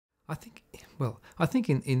I think, I think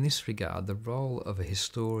in this regard, the role of a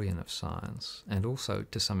historian of science, and also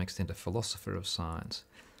to some extent a philosopher of science,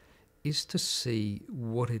 is to see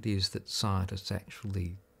what it is that scientists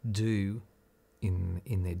actually do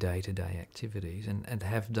in their day-to-day activities and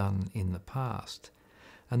have done in the past.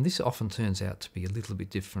 And this often turns out to be a little bit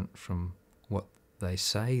different from what they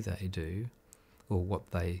say they do or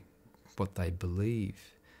what they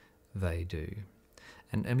believe they do.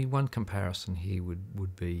 And I mean, one comparison here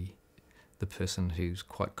would be the person who's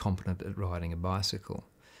quite competent at riding a bicycle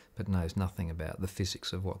but knows nothing about the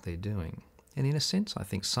physics of what they're doing. And in a sense, I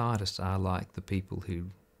think scientists are like the people who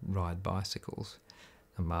ride bicycles,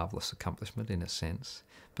 a marvellous accomplishment in a sense,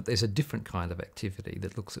 but there's a different kind of activity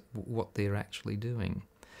that looks at what they're actually doing.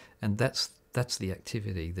 And that's the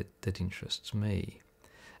activity that interests me.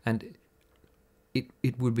 And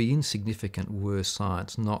it would be insignificant were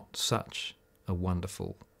science not such a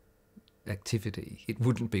wonderful activity. It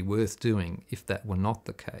wouldn't be worth doing if that were not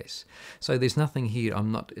the case. So there's nothing here.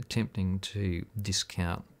 I'm not attempting to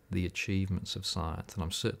discount the achievements of science, and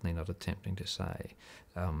I'm certainly not attempting to say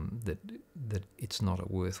that it's not a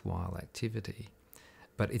worthwhile activity.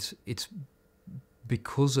 But it's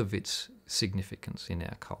because of its significance in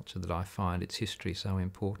our culture that I find its history so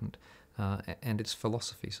important and its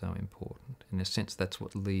philosophy so important. In a sense, that's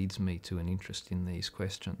what leads me to an interest in these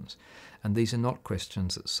questions. And these are not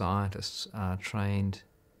questions that scientists are trained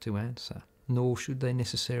to answer, nor should they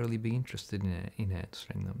necessarily be interested in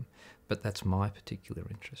answering them. But that's my particular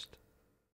interest.